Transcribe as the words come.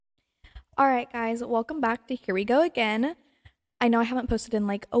All right, guys, welcome back to Here We Go Again. I know I haven't posted in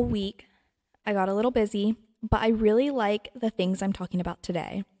like a week. I got a little busy, but I really like the things I'm talking about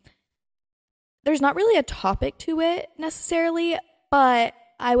today. There's not really a topic to it necessarily, but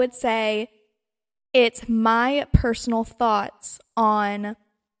I would say it's my personal thoughts on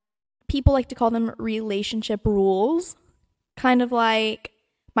people like to call them relationship rules, kind of like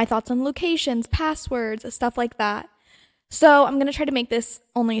my thoughts on locations, passwords, stuff like that. So I'm going to try to make this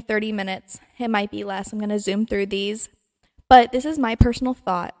only 30 minutes. It might be less. I'm going to zoom through these. But this is my personal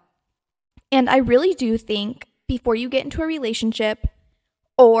thought. And I really do think before you get into a relationship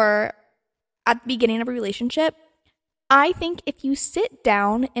or at the beginning of a relationship, I think if you sit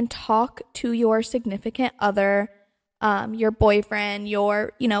down and talk to your significant other, your boyfriend,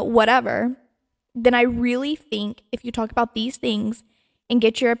 your, whatever, then I really think if you talk about these things and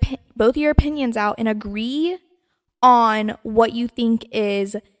get both your opinions out and agree on what you think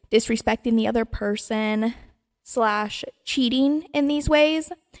is disrespecting the other person / cheating in these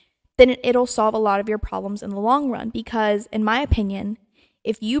ways, then it'll solve a lot of your problems in the long run. Because in my opinion,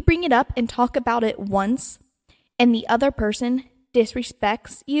 if you bring it up and talk about it once and the other person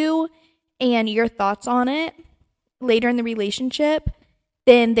disrespects you and your thoughts on it later in the relationship,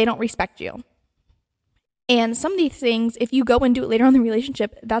 then they don't respect you. And some of these things, if you go and do it later on in the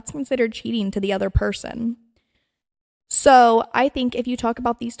relationship, that's considered cheating to the other person. So I think if you talk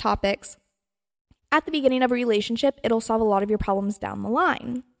about these topics at the beginning of a relationship, it'll solve a lot of your problems down the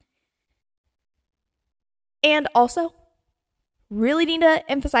line. And also, really need to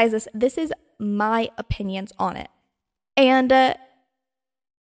emphasize this. This is my opinions on it. And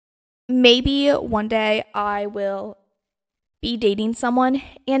maybe one day I will be dating someone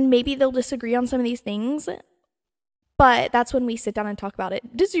and maybe they'll disagree on some of these things. But that's when we sit down and talk about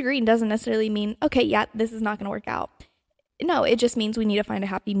it. Disagreeing doesn't necessarily mean, okay, yeah, this is not going to work out. No, it just means we need to find a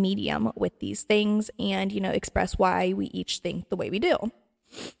happy medium with these things and, express why we each think the way we do.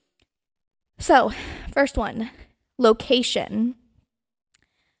 So, first one, location.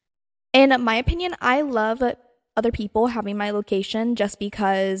 In my opinion, I love other people having my location just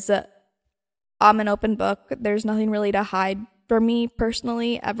because I'm an open book. There's nothing really to hide from me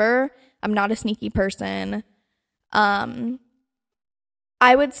personally, ever. I'm not a sneaky person. I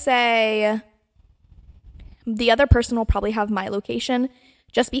would say the other person will probably have my location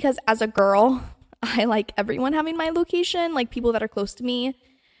just because as a girl, I like everyone having my location, like people that are close to me,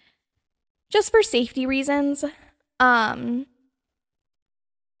 just for safety reasons. And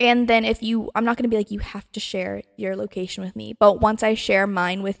then I'm not going to be like, you have to share your location with me. But once I share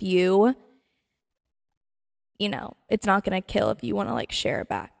mine with you, it's not going to kill if you want to like share it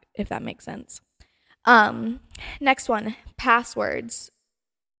back, if that makes sense. Next one, passwords.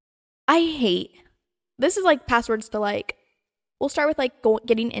 This is like passwords to like, we'll start with like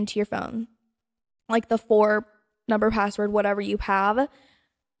getting into your phone. Like the 4-number password, whatever you have.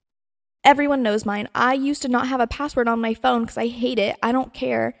 Everyone knows mine. I used to not have a password on my phone because I hate it. I don't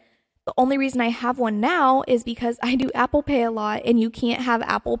care. The only reason I have one now is because I do Apple Pay a lot and you can't have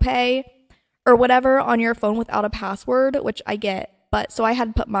Apple Pay or whatever on your phone without a password, which I get. But so I had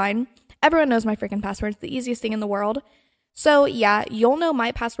to put mine. Everyone knows my freaking password. It's the easiest thing in the world. So yeah, you'll know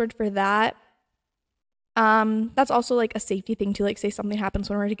my password for that. That's also like a safety thing too. Like say something happens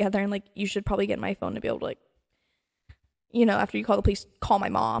when we're together and like you should probably get my phone to be able to like, after you call the police, call my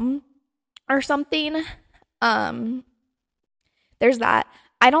mom or something. There's that.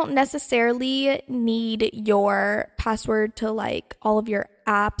 I don't necessarily need your password to like all of your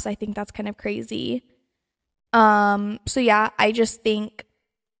apps. I think that's kind of crazy. So yeah, I just think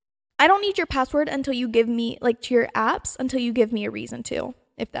I don't need your password until you give me like to your apps until you give me a reason to,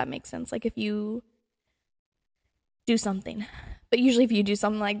 if that makes sense. Like if you do something. But usually if you do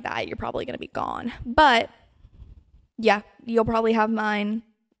something like that, you're probably going to be gone. But yeah, you'll probably have mine.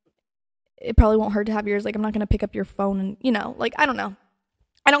 It probably won't hurt to have yours. Like I'm not going to pick up your phone and, like I don't know.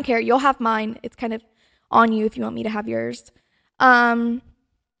 I don't care. You'll have mine. It's kind of on you if you want me to have yours. Next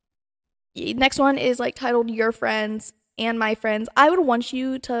one is like titled Your Friends and My Friends. I would want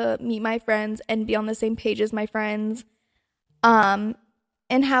you to meet my friends and be on the same page as my friends.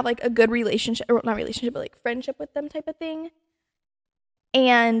 And have like a good relationship, or not relationship, but like friendship with them type of thing.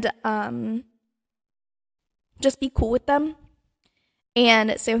 And just be cool with them.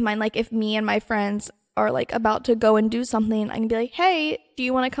 And same with mine, like if me and my friends are like about to go and do something, I can be like, hey, do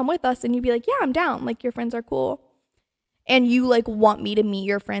you want to come with us? And you'd be like, yeah, I'm down. Like your friends are cool. And you like want me to meet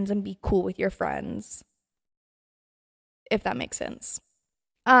your friends and be cool with your friends. If that makes sense.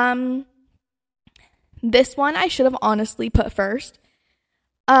 This one I should have honestly put first.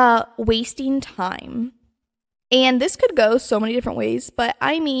 Wasting time. And this could go so many different ways, but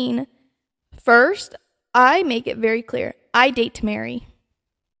I mean, First, I make it very clear. I date to marry.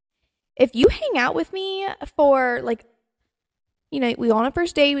 If you hang out with me for like, we go on a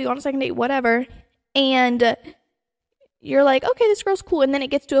first date, we go on a second date, whatever, and you're like, okay, this girl's cool, and then it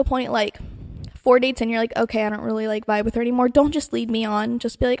gets to a point like 4 dates and you're like, okay, I don't really like vibe with her anymore. Don't just lead me on.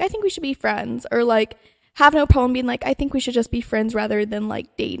 Just be like, I think we should be friends, or like have no problem being like, I think we should just be friends rather than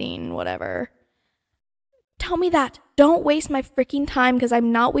like dating, whatever. Tell me that. Don't waste my freaking time, because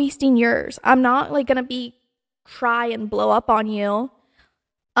I'm not wasting yours. I'm not like gonna cry and blow up on you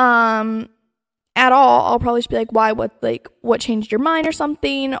at all. I'll probably just be like, why, what changed your mind or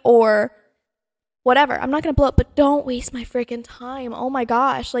something, or whatever. I'm not gonna blow up, but don't waste my freaking time. Oh my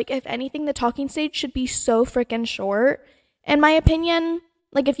gosh. Like, if anything, the talking stage should be so freaking short, in my opinion.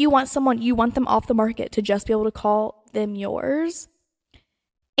 Like, if you want someone, you want them off the market to just be able to call them yours.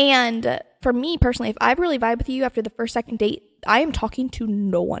 And for me personally, if I really vibe with you after the first, second date, I am talking to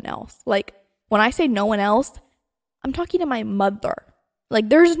no one else. Like, when I say no one else, I'm talking to my mother. Like,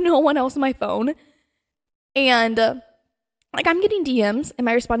 there's no one else on my phone. And like, I'm getting DMs. Am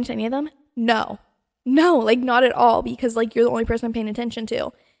I responding to any of them? No, like, not at all, because like, you're the only person I'm paying attention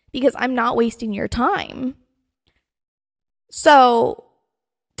to, because I'm not wasting your time. So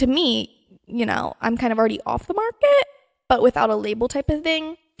to me, I'm kind of already off the market, but without a label type of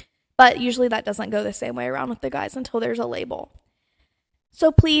thing. But usually that doesn't go the same way around with the guys until there's a label.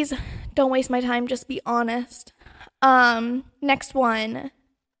 So please don't waste my time. Just be honest. Next one.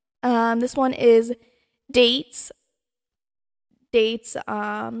 This one is dates.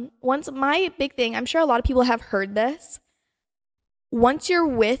 Once, my big thing, I'm sure a lot of people have heard this. Once you're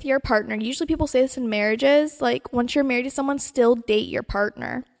with your partner, usually people say this in marriages, like, once you're married to someone, still date your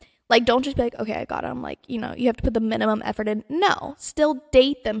partner. Like, don't just be like, okay, I got him. Like, you have to put the minimum effort in. No, still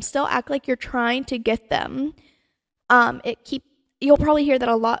date them. Still act like you're trying to get them. You'll probably hear that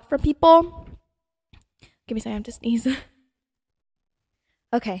a lot from people. Give me a second, I have to sneeze.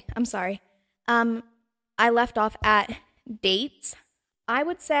 Okay, I'm sorry. I left off at dates. I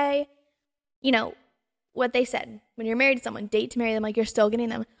would say, what they said. When you're married to someone, date to marry them, like, you're still getting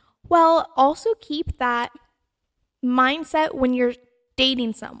them. Well, also keep that mindset when you're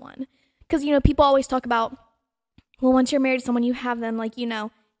dating someone, because people always talk about, well, once you're married to someone, you have them, like,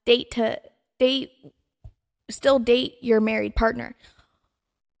 still date your married partner.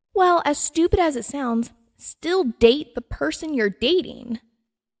 Well, as stupid as it sounds, still date the person you're dating.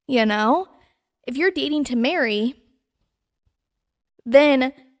 If you're dating to marry,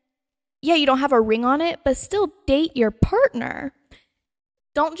 then yeah, you don't have a ring on it, but still date your partner.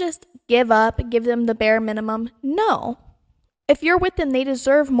 Don't just give them the bare minimum. No. If you're with them, they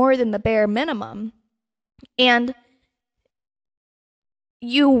deserve more than the bare minimum. And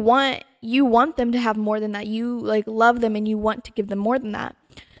you want them to have more than that. You like love them and you want to give them more than that.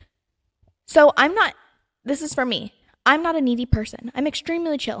 So this is for me. I'm not a needy person. I'm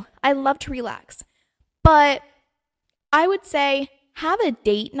extremely chill. I love to relax. But I would say have a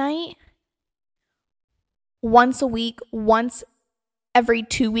date night once a week, once every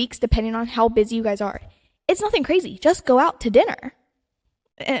 2 weeks, depending on how busy you guys are. It's nothing crazy. Just go out to dinner.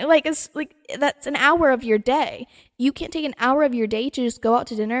 That's an hour of your day. You can't take an hour of your day to just go out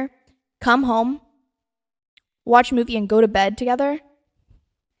to dinner, come home, watch a movie, and go to bed together.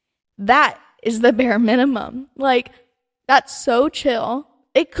 That is the bare minimum. Like, that's so chill.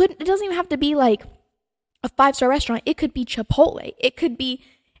 It doesn't even have to be like a 5-star restaurant. It could be Chipotle. It could be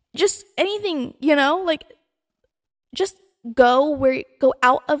just anything, like, just go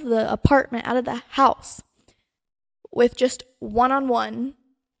out of the apartment, out of the house with just one-on-one,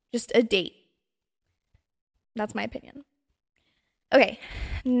 just a date. That's my opinion. Okay,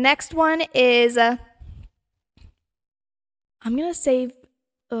 next one is, I'm going to save,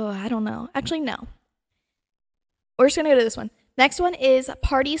 I don't know. Actually, no. We're just going to go to this one. Next one is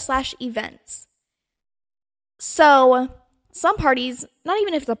party/events. So, some parties, not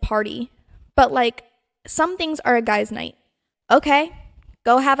even if it's a party, but like, some things are a guy's night. Okay,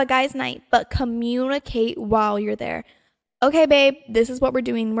 go have a guy's night, but communicate while you're there. Okay, babe, this is what we're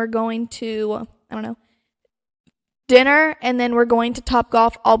doing. We're going to, dinner, and then we're going to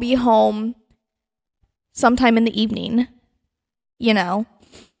Topgolf. I'll be home sometime in the evening.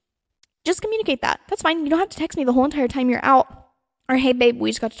 Just communicate that. That's fine. You don't have to text me the whole entire time you're out. Or, hey, babe, we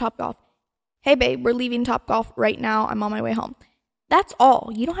just got to Topgolf. Hey, babe, we're leaving Topgolf right now. I'm on my way home. That's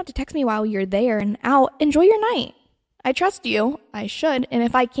all. You don't have to text me while you're there and out. Enjoy your night. I trust you. I should. And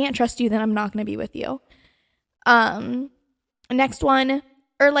if I can't trust you, then I'm not going to be with you. Next one,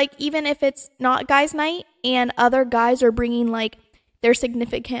 or like, even if it's not guys' night and other guys are bringing like their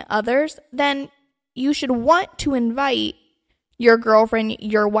significant others, then you should want to invite your girlfriend,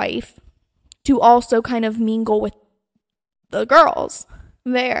 your wife, to also kind of mingle with the girls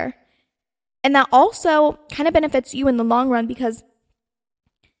there. And that also kind of benefits you in the long run because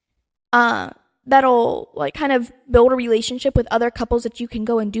that'll like kind of build a relationship with other couples that you can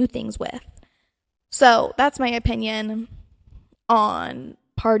go and do things with. So that's my opinion on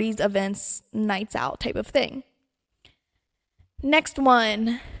parties, events, nights out type of thing. Next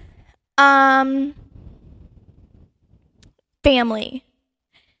one, family.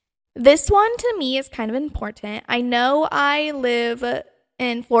 This one to me is kind of important. I know I live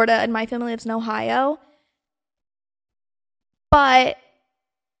in Florida and my family lives in Ohio, but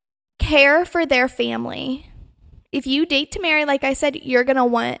care for their family. If you date to marry, like I said, you're going to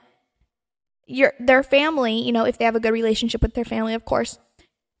want their family, you know, if they have a good relationship with their family, of course,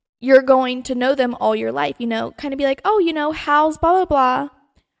 you're going to know them all your life, you know, kind of be like, oh, you know, how's blah, blah, blah,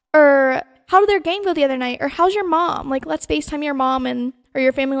 or how did their game go the other night, or how's your mom? Like, let's FaceTime your mom or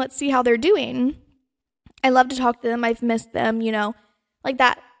your family, let's see how they're doing. I love to talk to them. I've missed them, you know, like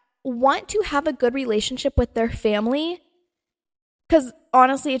that. Want to have a good relationship with their family because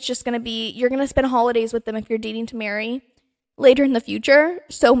honestly, it's just going to be, you're going to spend holidays with them if you're dating to marry later in the future.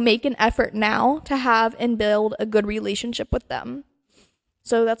 So make an effort now to have and build a good relationship with them.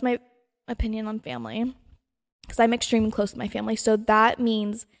 So that's my opinion on family because I'm extremely close to my family. So that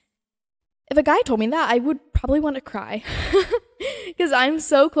means if a guy told me that, I would probably want to cry because I'm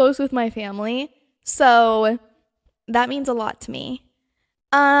so close with my family. So that means a lot to me.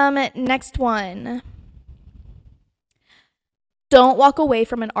 Next one. Don't walk away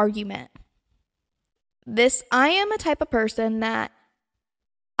from an argument. I am a type of person that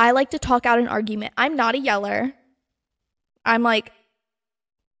I like to talk out an argument. I'm not a yeller. I'm like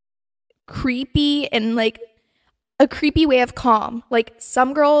creepy and like a creepy way of calm. Like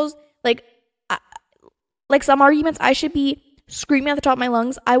some girls, like some arguments, I should be screaming at the top of my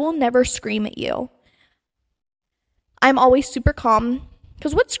lungs. I will never scream at you. I'm always super calm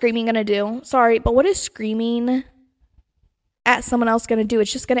because what's screaming gonna do? Sorry, but what is screaming at someone else going to do?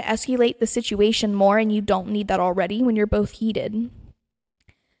 It's just going to escalate the situation more, and you don't need that already when you're both heated.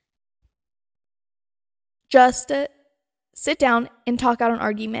 Just sit down and talk out an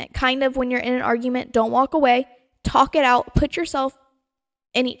argument. Kind of when you're in an argument, don't walk away. Talk it out. Put yourself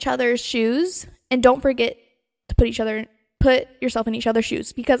in each other's shoes, and don't forget to put yourself in each other's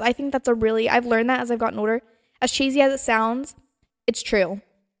shoes, because I think that's I've learned that as I've gotten older. As cheesy as it sounds, it's true,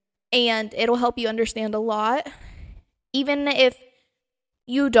 and it'll help you understand a lot. Even if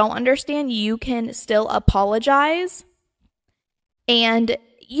you don't understand, you can still apologize. And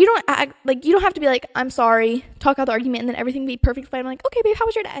you don't have to be like, I'm sorry, talk out the argument, and then everything be perfect fine. I'm like, okay, babe, how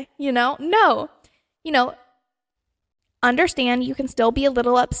was your day? You know? No. You know, understand you can still be a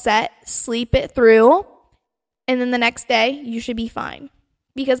little upset, sleep it through, and then the next day you should be fine.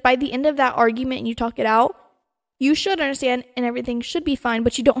 Because by the end of that argument and you talk it out, you should understand and everything should be fine,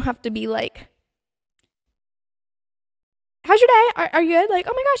 but you don't have to be like, how's your day? Are you good? Like,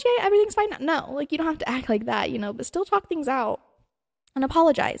 oh my gosh, yeah, everything's fine. No, like you don't have to act like that, you know, but still talk things out and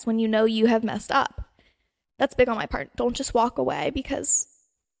apologize when you know you have messed up. That's big on my part. Don't just walk away because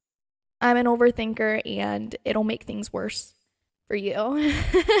I'm an overthinker and it'll make things worse for you.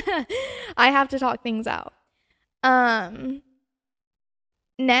 I have to talk things out.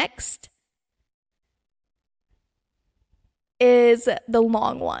 Next is the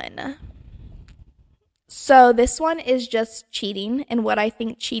long one. So this one is just cheating and what I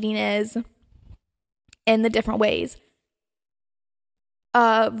think cheating is in the different ways.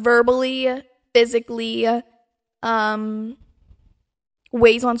 Verbally, physically,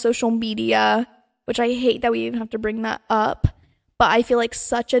 ways on social media, which I hate that we even have to bring that up. But I feel like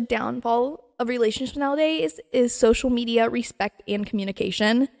such a downfall of relationships nowadays is social media, respect, and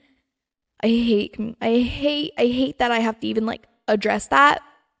communication. I hate that I have to even like address that.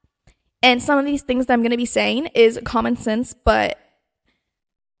 And some of these things that I'm going to be saying is common sense, but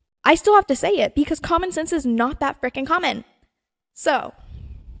I still have to say it because common sense is not that freaking common. So,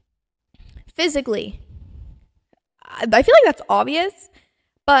 physically, I feel like that's obvious,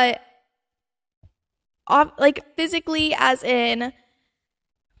 but like physically as in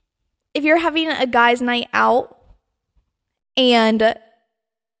if you're having a guy's night out and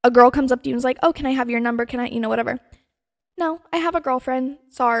a girl comes up to you and is like, oh, can I have your number? Can I, whatever. No, I have a girlfriend.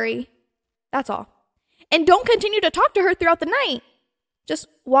 Sorry. That's all. And don't continue to talk to her throughout the night. Just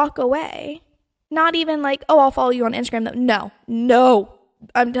walk away. Not even like, oh, I'll follow you on Instagram. No.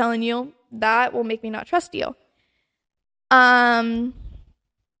 I'm telling you, that will make me not trust you. And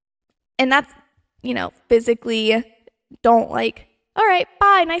that's, physically don't like, all right,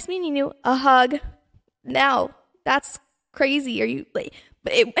 bye, nice meeting you. A hug. No, that's crazy. Are you like,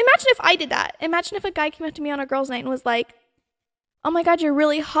 Imagine if I did that. Imagine if a guy came up to me on a girls' night and was like, oh my God, you're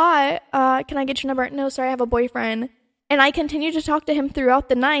really hot. Can I get your number? No, sorry, I have a boyfriend. And I continue to talk to him throughout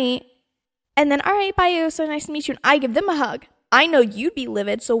the night. And then, all right, bye, it was so nice to meet you. And I give them a hug. I know you'd be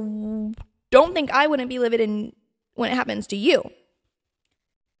livid, so don't think I wouldn't be livid when it happens to you.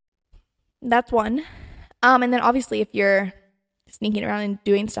 That's one. And then obviously if you're sneaking around and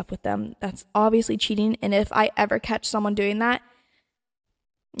doing stuff with them, that's obviously cheating. And if I ever catch someone doing that,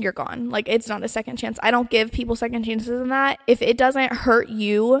 you're gone. Like, it's not a second chance. I don't give people second chances in that. If it doesn't hurt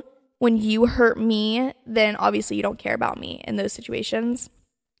you when you hurt me, then obviously you don't care about me in those situations.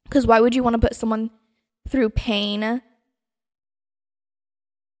 Because why would you want to put someone through pain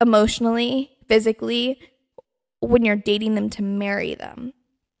emotionally, physically, when you're dating them to marry them?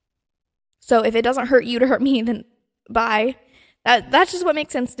 So if it doesn't hurt you to hurt me, then bye. That's just what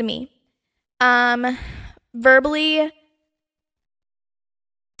makes sense to me. Verbally,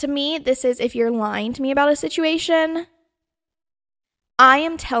 to me, this is if you're lying to me about a situation. I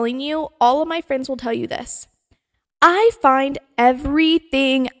am telling you, all of my friends will tell you this. I find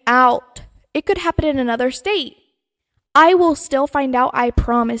everything out. It could happen in another state. I will still find out, I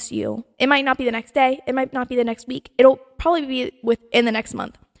promise you. It might not be the next day. It might not be the next week. It'll probably be within the next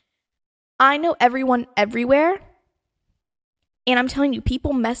month. I know everyone everywhere. And I'm telling you,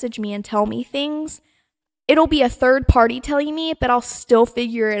 people message me and tell me things. It'll be a third party telling me, but I'll still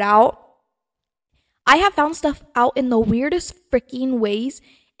figure it out. I have found stuff out in the weirdest freaking ways,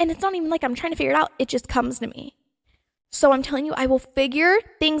 and it's not even like I'm trying to figure it out. It just comes to me. So I'm telling you, I will figure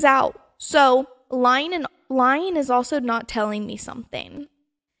things out. So lying is also not telling me something.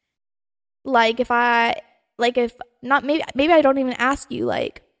 Maybe I don't even ask you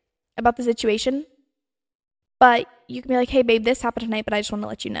about the situation, but you can be like, hey babe, this happened tonight, but I just want to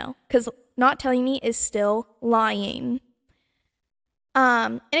let you know. Because not telling me is still lying.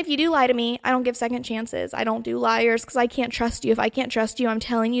 And if you do lie to me, I don't give second chances. I don't do liars because I can't trust you. If I can't trust you, I'm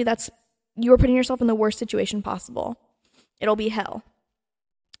telling you you are putting yourself in the worst situation possible. It'll be hell.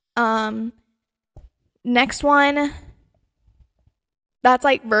 Next one, that's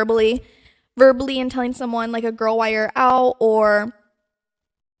like verbally and telling someone, like a girl while you're out, or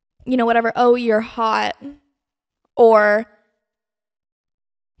whatever, oh, you're hot, or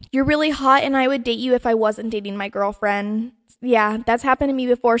you're really hot and I would date you if I wasn't dating my girlfriend. Yeah, that's happened to me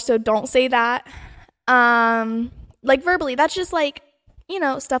before, so don't say that. Verbally, that's just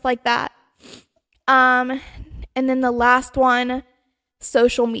stuff like that. And then the last one,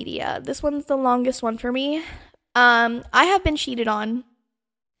 social media. This one's the longest one for me. I have been cheated on.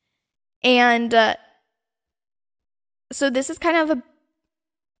 And so this is kind of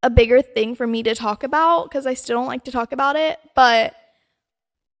a bigger thing for me to talk about because I still don't like to talk about it. But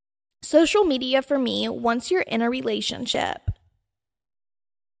social media for me, once you're in a relationship,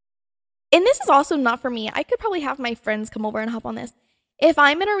 and this is also not for me. I could probably have my friends come over and hop on this. If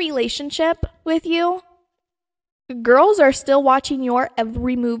I'm in a relationship with you, girls are still watching your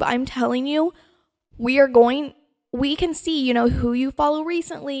every move. I'm telling you, we can see, who you follow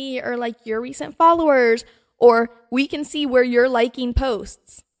recently, or your recent followers, or we can see where you're liking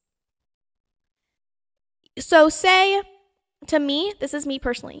posts. So say, to me, this is me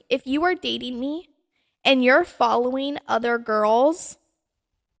personally, if you are dating me and you're following other girls,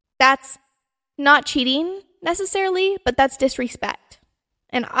 that's not cheating necessarily, but that's disrespect.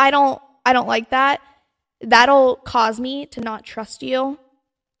 And I don't like that. That'll cause me to not trust you.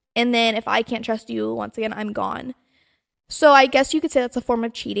 And then if I can't trust you, once again, I'm gone. So I guess you could say that's a form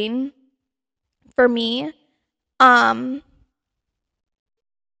of cheating for me. And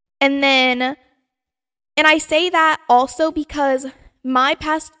I say that also because my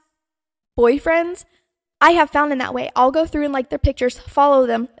past boyfriends, I have found in that way. I'll go through and like their pictures, follow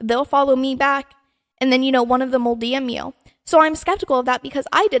them. They'll follow me back. And then, one of them will DM you. So I'm skeptical of that because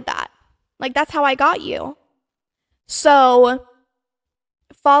I did that. That's how I got you. So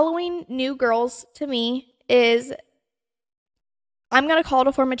following new girls to me is, I'm going to call it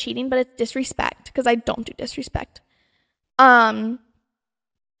a form of cheating, but it's disrespect because I don't do disrespect.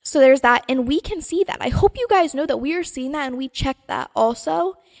 So there's that, and we can see that. I hope you guys know that we are seeing that and we check that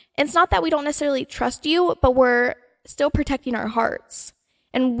also. And it's not that we don't necessarily trust you, but we're still protecting our hearts.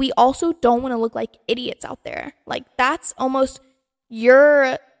 And we also don't want to look like idiots out there. That's almost,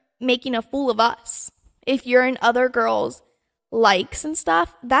 you're making a fool of us. If you're in other girls' likes and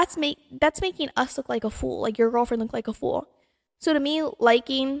stuff, that's making us look like a fool. Your girlfriend look like a fool. So to me,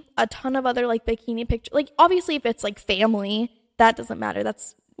 liking a ton of other bikini pictures, obviously if it's family, that doesn't matter.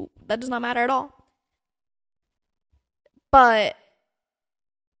 That does not matter at all. But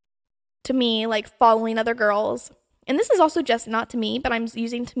to me, following other girls and this is also just not to me, but I'm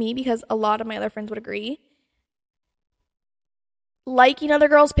using to me because a lot of my other friends would agree. Liking other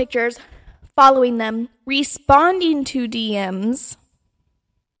girls' pictures, following them, responding to DMs,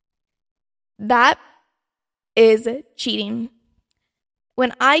 that is cheating.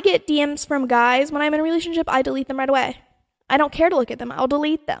 When I get DMs from guys when I'm in a relationship, I delete them right away. I don't care to look at them. I'll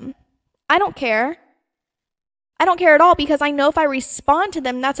delete them. I don't care. I don't care at all because I know if I respond to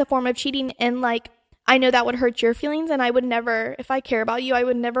them, that's a form of cheating. And like, I know that would hurt your feelings. And I would never, if I care about you, I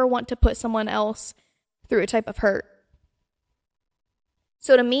would never want to put someone else through a type of hurt.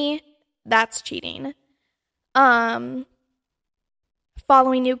 So to me, that's cheating. Following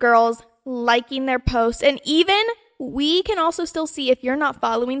new girls, liking their posts, and even we can also still see if you're not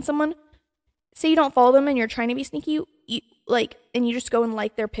following someone, say you don't follow them and you're trying to be sneaky, and you just go and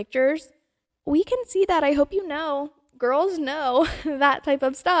like their pictures, we can see that. I hope you know. Girls know that type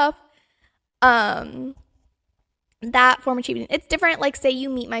of stuff. That form of cheating. It's different, like, say you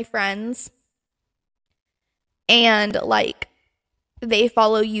meet my friends and, like, they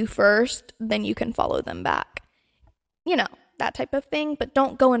follow you first, then you can follow them back. You know, that type of thing. But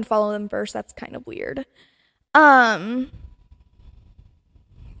don't go and follow them first. That's kind of weird. But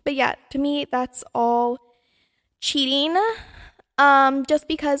yeah, to me, that's all cheating. Just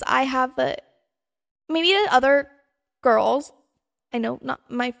because I have maybe other girls, I know, not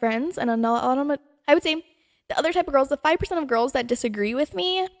my friends, and I would say the other type of girls, the 5% of girls that disagree with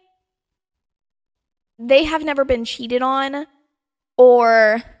me, they have never been cheated on,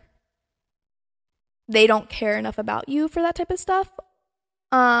 or they don't care enough about you for that type of stuff.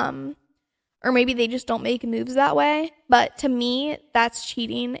 Or maybe they just don't make moves that way. But to me, that's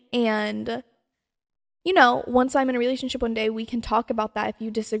cheating. And, you know, once I'm in a relationship one day, we can talk about that if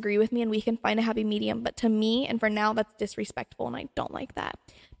you disagree with me and we can find a happy medium. But to me, and for now, that's disrespectful and I don't like that.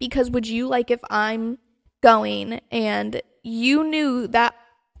 Because would you like if I'm going and you knew that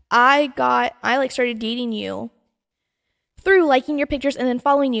I started dating you through liking your pictures and then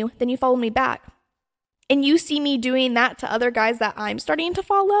following you, then you followed me back, and you see me doing that to other guys that I'm starting to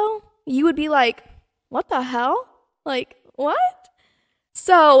follow, you would be like, what the hell? Like, what?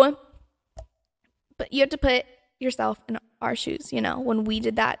 So, but you have to put yourself in our shoes, you know, when we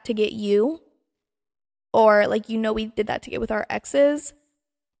did that to get you, or like, you know, we did that to get with our exes.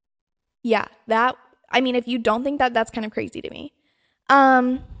 Yeah, if you don't think that, that's kind of crazy to me.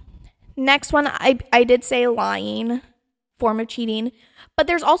 Next one, I did say lying, form of cheating, but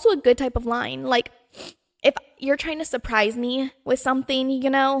there's also a good type of lying. Like, if you're trying to surprise me with something,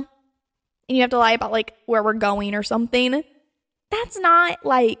 you know, and you have to lie about like where we're going or something, that's not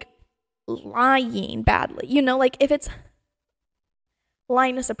like lying badly, you know, like if it's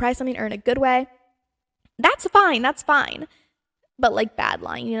lying to surprise something or in a good way, that's fine. But like bad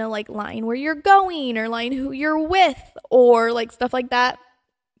lying, you know, like lying where you're going or lying who you're with or like stuff like that.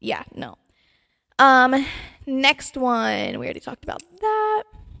 Yeah, no. Next one, we already talked about that.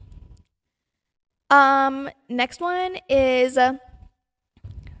 Next one is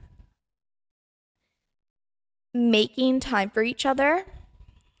making time for each other,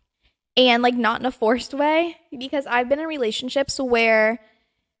 and like not in a forced way, because I've been in relationships where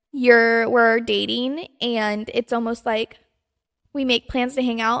we're dating and it's almost like we make plans to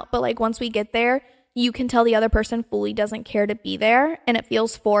hang out, but like once we get there, you can tell the other person fully doesn't care to be there and it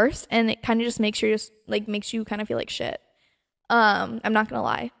feels forced, and it kind of just makes you kind of feel like shit. I'm not gonna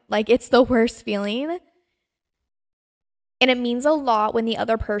lie, like it's the worst feeling, and it means a lot when the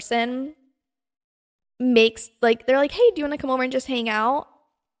other person makes, like, they're like, hey, do you want to come over and just hang out?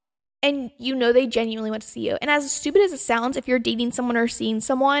 And you know they genuinely want to see you. And as stupid as it sounds, if you're dating someone or seeing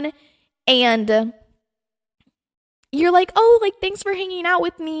someone and you're like, oh, like, thanks for hanging out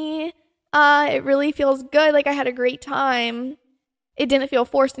with me, it really feels good, like I had a great time, it didn't feel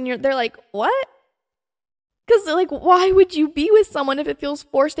forced, and they're like, what? Because like, why would you be with someone if it feels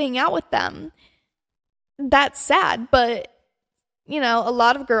forced to hang out with them? That's sad. But you know, a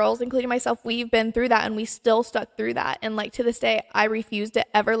lot of girls, including myself, we've been through that and we still stuck through that. And like to this day, I refuse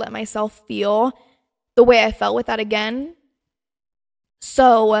to ever let myself feel the way I felt with that again.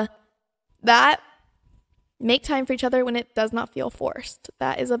 So that, make time for each other when it does not feel forced.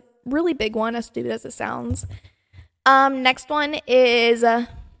 That is a really big one, as stupid as it sounds. Next one is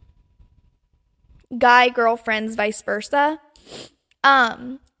guy, girlfriends, vice versa.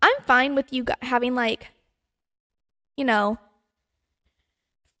 I'm fine with you having like, you know,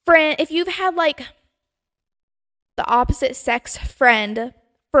 friend, if you've had like the opposite sex friend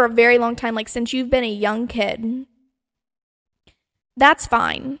for a very long time, like since you've been a young kid, that's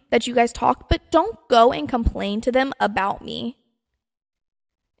fine that you guys talk, but don't go and complain to them about me,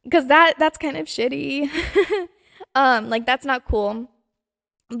 because that's kind of shitty. Like, that's not cool.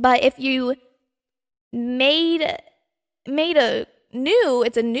 But if you made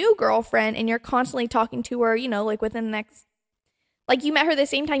it's a new girlfriend and you're constantly talking to her, like within the next, like you met her the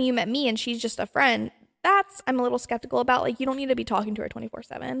same time you met me and she's just a friend, I'm a little skeptical about. Like, you don't need to be talking to her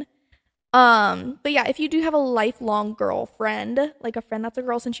 24/7. But yeah, if you do have a lifelong girlfriend, like a friend that's a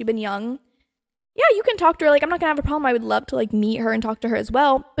girl since you've been young, yeah, you can talk to her. Like, I'm not gonna have a problem. I would love to like meet her and talk to her as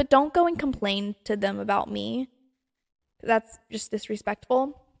well, but don't go and complain to them about me. That's just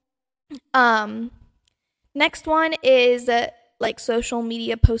disrespectful. Next one is like social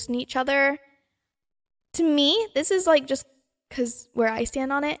media posting each other. To me, this is like just because where I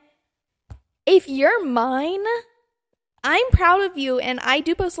stand on it. If you're mine, I'm proud of you, and I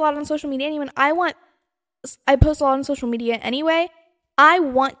do post a lot on social media anyway. I post a lot on social media anyway. I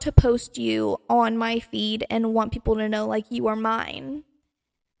want to post you on my feed and want people to know like you are mine.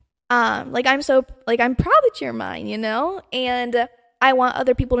 Like I'm proud that you're mine, and I want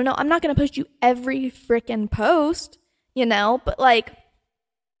other people to know. I'm not going to post you every freaking post, but like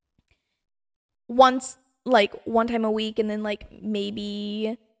once, like one time a week, and then like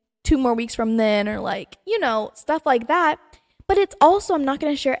maybe 2 more weeks from then, or like, stuff like that. But it's also, I'm not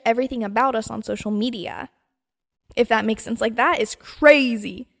going to share everything about us on social media. If that makes sense. Like, that is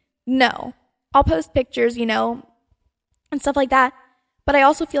crazy. No. I'll post pictures, and stuff like that. But I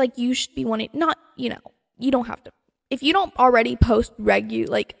also feel like you should be wanting, not, you don't have to. If you don't already post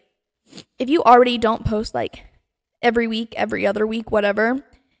if you already don't post like every week, every other week, whatever,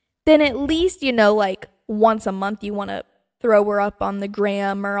 then at least, like once a month you want to throw her up on the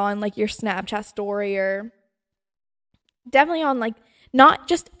gram or on like your Snapchat story, or definitely on like, not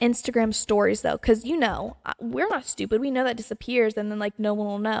just Instagram stories though, because we're not stupid. We know that disappears and then like no one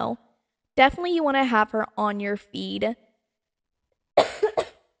will know. Definitely you want to have her on your feed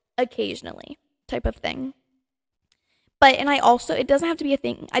occasionally, type of thing. But, and it doesn't have to be a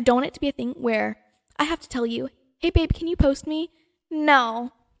thing. I don't want it to be a thing where I have to tell you, hey babe, can you post me?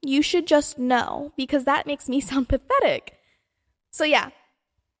 No, you should just know, because that makes me sound pathetic. So yeah.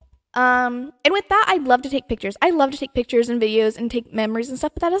 And with that, I'd love to take pictures. I love to take pictures and videos and take memories and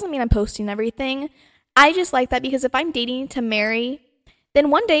stuff, but that doesn't mean I'm posting everything. I just like that because if I'm dating to marry,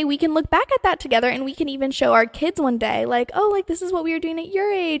 then one day we can look back at that together and we can even show our kids one day, like, oh, like this is what we were doing at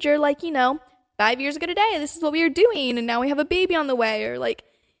your age, or like, 5 years ago today, this is what we were doing, and now we have a baby on the way, or like,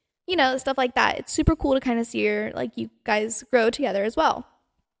 stuff like that. It's super cool to kind of see you guys grow together as well.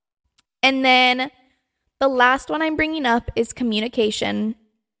 And then the last one I'm bringing up is communication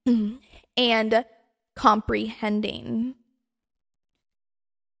and comprehending.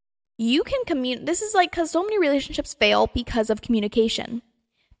 You can this is like, because so many relationships fail because of communication.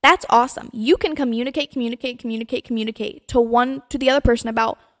 That's awesome. You can communicate to the other person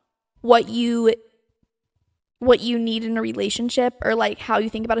about what you need in a relationship, or like how you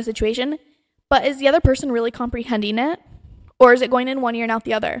think about a situation. But is the other person really comprehending it? Or is it going in one ear and out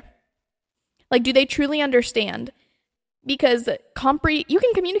the other? Like, do they truly understand? Because you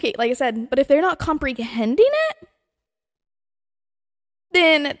can communicate, like I said, but if they're not comprehending it,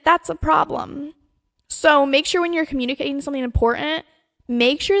 then that's a problem. So make sure when you're communicating something important,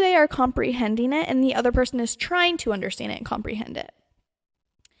 make sure they are comprehending it and the other person is trying to understand it and comprehend it.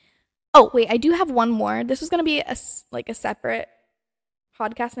 Oh, wait, I do have one more. This was going to be a separate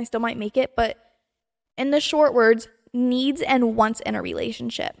podcast, and I still might make it, but in the short words, needs and wants in a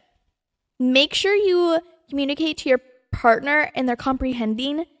relationship. Make sure you communicate to your partner and they're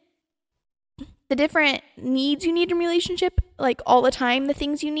comprehending the different needs you need in a relationship, like all the time, the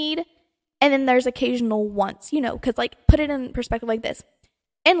things you need. And then there's occasional wants, because like, put it in perspective like this.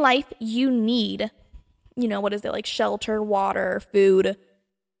 In life, you need, what is it, like shelter, water, food,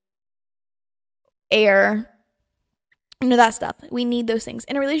 air, that stuff. We need those things.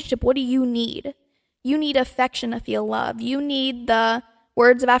 In a relationship, what do you need? You need affection to feel loved. You need the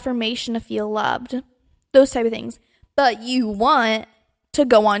words of affirmation to feel loved. Those type of things. But you want to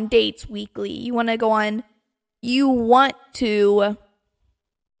go on dates weekly. You want to,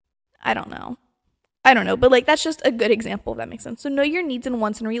 I don't know. But like, that's just a good example, if that makes sense. So know your needs and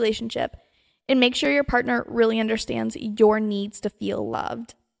wants in a relationship and make sure your partner really understands your needs to feel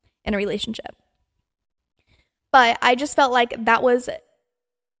loved in a relationship. But I just felt like that was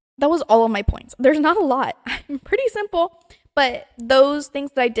all of my points. There's not a lot. I'm pretty simple, but those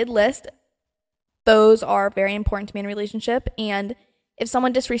things that I did list, those are very important to me in a relationship. And if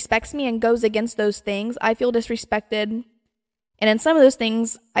someone disrespects me and goes against those things, I feel disrespected. And in some of those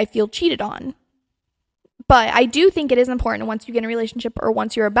things, I feel cheated on. But I do think it is important once you get in a relationship, or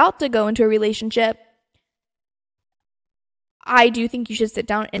once you're about to go into a relationship, I do think you should sit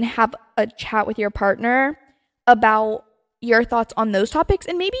down and have a chat with your partner about your thoughts on those topics.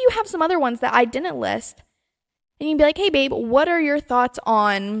 And maybe you have some other ones that I didn't list. And you can be like, hey, babe, what are your thoughts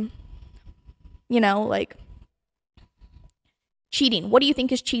on, like cheating? What do you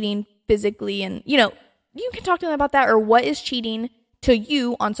think is cheating physically? And, you can talk to them about that, or what is cheating to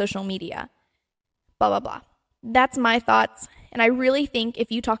you on social media? Blah, blah, blah. That's my thoughts. And I really think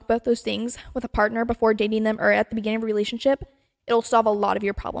if you talk about those things with a partner before dating them or at the beginning of a relationship, it'll solve a lot of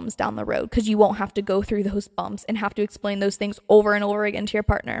your problems down the road, because you won't have to go through those bumps and have to explain those things over and over again to your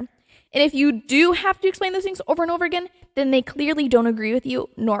partner. And if you do have to explain those things over and over again, then they clearly don't agree with you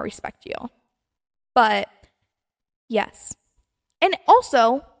nor respect you. But yes. And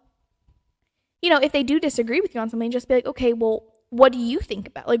also, if they do disagree with you on something, just be like, okay, well, what do you think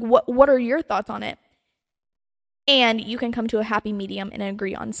about? Like, what are your thoughts on it? And you can come to a happy medium and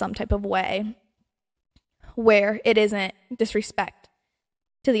agree on some type of way where it isn't disrespect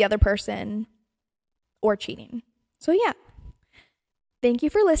to the other person or cheating. So yeah, thank you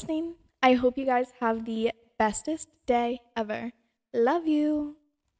for listening. I hope you guys have the bestest day ever. Love you.